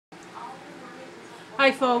Hi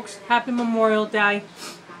folks, happy Memorial Day.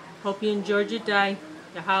 Hope you enjoyed your day,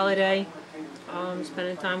 your holiday,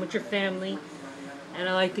 spending time with your family. And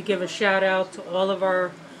I'd like to give a shout out to all of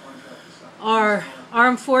our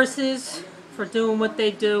armed forces for doing what they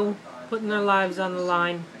do, putting their lives on the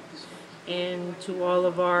line. And to all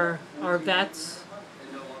of our vets.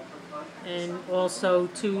 And also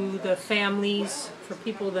to the families, for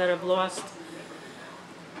people that have lost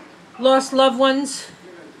loved ones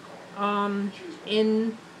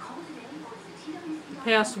in the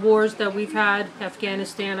past wars that we've had,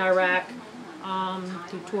 Afghanistan, Iraq,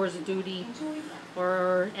 through tours of duty,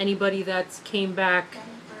 or anybody that's came back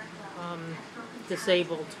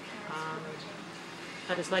disabled.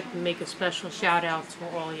 I just like to make a special shout out to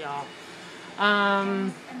all y'all.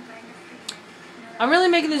 I'm really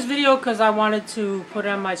making this video because I wanted to put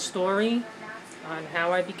on my story on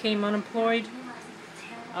how I became unemployed.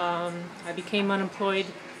 I became unemployed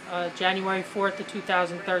January 4th of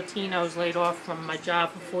 2013. I was laid off from my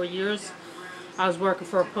job for 4 years. I was working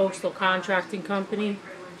for a postal contracting company.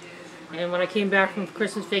 And when I came back from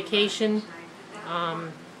Christmas vacation,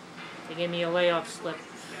 they gave me a layoff slip,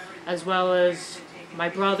 as well as my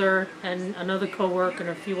brother and another co-worker and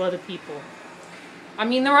a few other people. I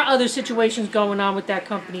mean, there were other situations going on with that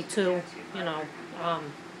company too, you know.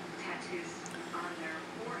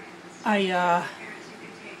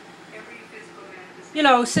 You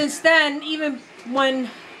know, since then, even when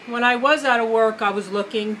I was out of work, I was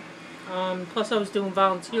looking. Plus, I was doing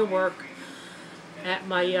volunteer work at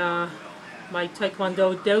my my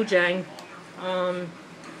Taekwondo dojang.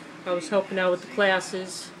 I was helping out with the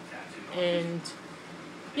classes, and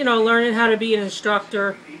you know, learning how to be an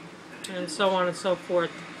instructor, and so on and so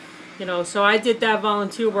forth. You know, so I did that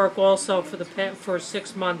volunteer work also for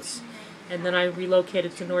 6 months, and then I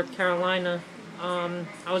relocated to North Carolina. I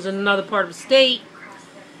was in another part of the state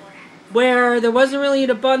where there wasn't really an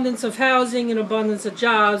abundance of housing and abundance of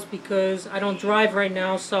jobs, because I don't drive right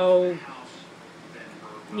now, so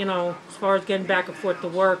you know, as far as getting back and forth to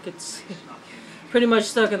work, it's pretty much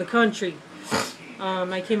stuck in the country.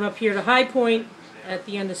 I came up here to High Point at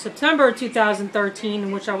the end of September 2013,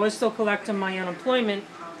 in which I was still collecting my unemployment,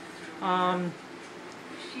 but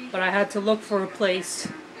I had to look for a place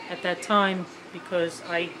at that time because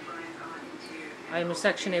I'm a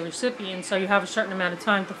Section 8 recipient, so you have a certain amount of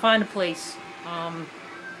time to find a place.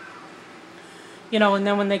 You know, and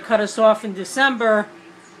then when they cut us off in December,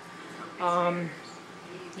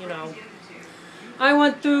 you know, I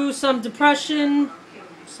went through some depression,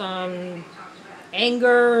 some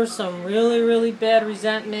anger, some really bad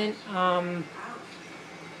resentment,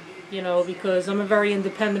 you know, because I'm a very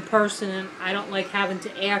independent person and I don't like having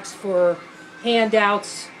to ask for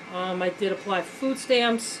handouts. I did apply for food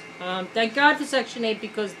stamps. Thank God for Section 8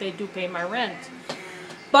 because they do pay my rent.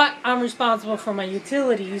 But I'm responsible for my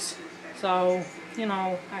utilities, so, you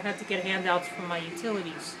know, I had to get handouts for my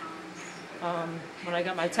utilities. When I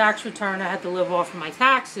got my tax return, I had to live off of my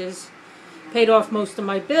taxes, paid off most of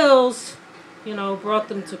my bills, you know, brought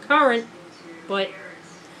them to current, but,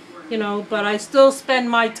 you know, but I still spend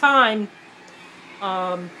my time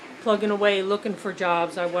plugging away looking for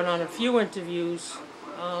jobs. I went on a few interviews,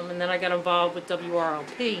 and then I got involved with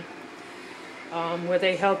WRLP, where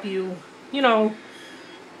they help you, you know,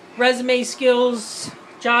 resume skills,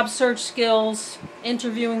 job search skills,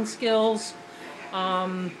 interviewing skills,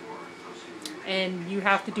 and you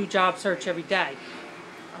have to do job search every day.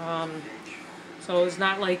 So it's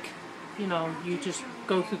not like, you know, you just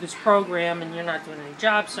go through this program and you're not doing any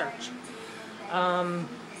job search. And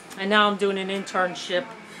now I'm doing an internship,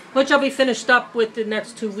 which I'll be finished up with the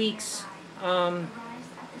next 2 weeks,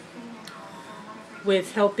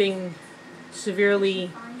 with helping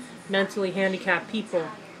severely mentally handicapped people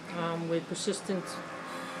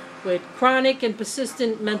with chronic and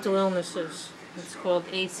persistent mental illnesses. It's called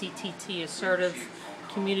ACTT, Assertive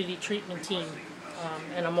Community Treatment Team.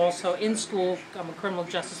 And I'm also in school. I'm a criminal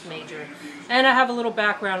justice major, and I have a little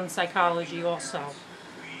background in psychology also.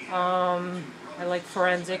 I like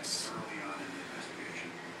forensics.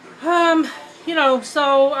 You know,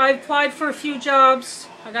 so I applied for a few jobs.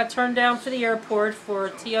 I got turned down for the airport for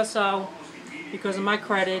TSO because of my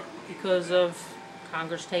credit, because of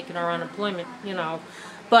Congress taking our unemployment, you know.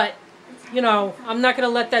 But, you know, I'm not going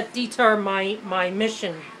to let that deter my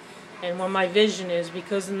mission and what my vision is,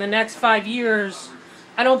 because in the next 5 years,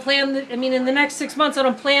 I don't plan to, I mean, in the next 6 months, I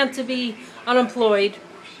don't plan to be unemployed.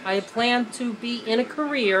 I plan to be in a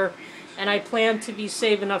career, and I plan to be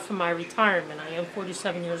saving up for my retirement. I am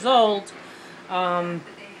 47 years old,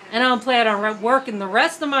 and I don't plan on working the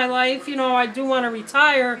rest of my life. You know, I do want to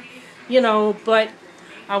retire, you know, but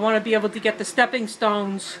I want to be able to get the stepping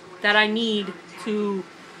stones that I need to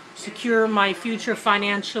secure my future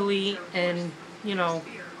financially and, you know,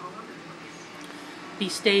 be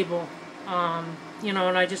stable. You know,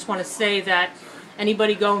 and I just want to say that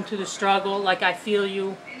anybody going through the struggle, like, I feel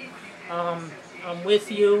you. I'm with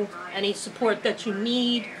you. Any support that you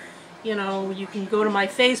need, you know, you can go to my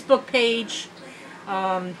Facebook page,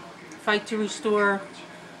 Fight to Restore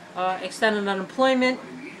Extended Unemployment,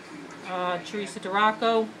 Teresa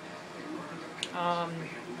Duraco.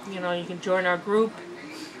 You know, you can join our group.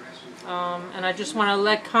 And I just want to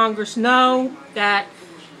let Congress know that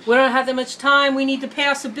we don't have that much time. We need to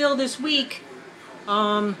pass a bill this week.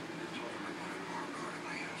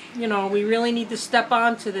 You know, we really need to step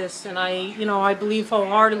onto this, and I believe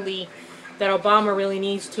wholeheartedly that Obama really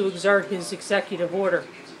needs to exert his executive order,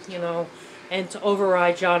 you know, and to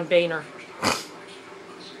override John Boehner.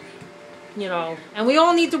 You know, and we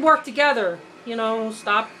all need to work together, you know,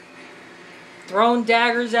 stop throwing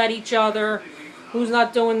daggers at each other, who's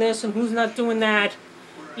not doing this and who's not doing that.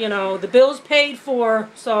 You know, the bill's paid for,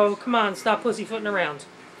 so come on, stop pussyfooting around.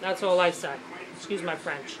 That's all I say. Excuse my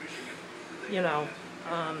French. You know,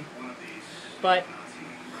 but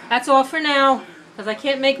that's all for now, because I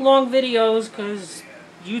can't make long videos because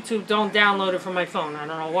YouTube don't download it from my phone. I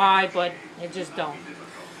don't know why, but it just don't.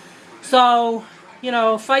 So, you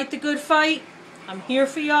know, fight the good fight. I'm here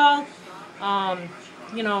for y'all.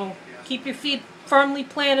 You know, keep your feet firmly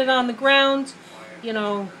planted on the ground. You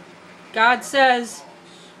know, God says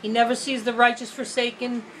He never sees the righteous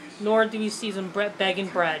forsaken, nor do He see them begging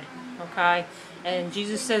bread. Okay? And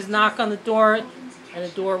Jesus says, knock on the door, and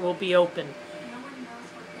the door will be open.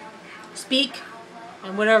 Speak,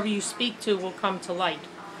 and whatever you speak to will come to light.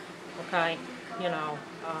 Okay? You know,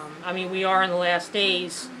 I mean, we are in the last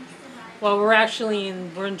days. Well, we're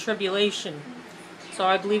in tribulation. So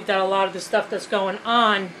I believe that a lot of the stuff that's going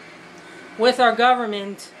on with our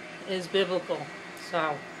government is biblical.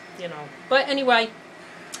 So, you know. But anyway,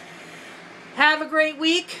 have a great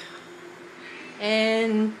week.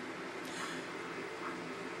 And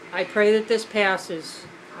I pray that this passes.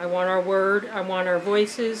 I want our word, I want our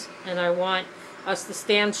voices, and I want us to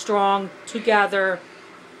stand strong together.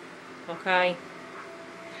 Okay?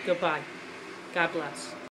 Goodbye. God bless.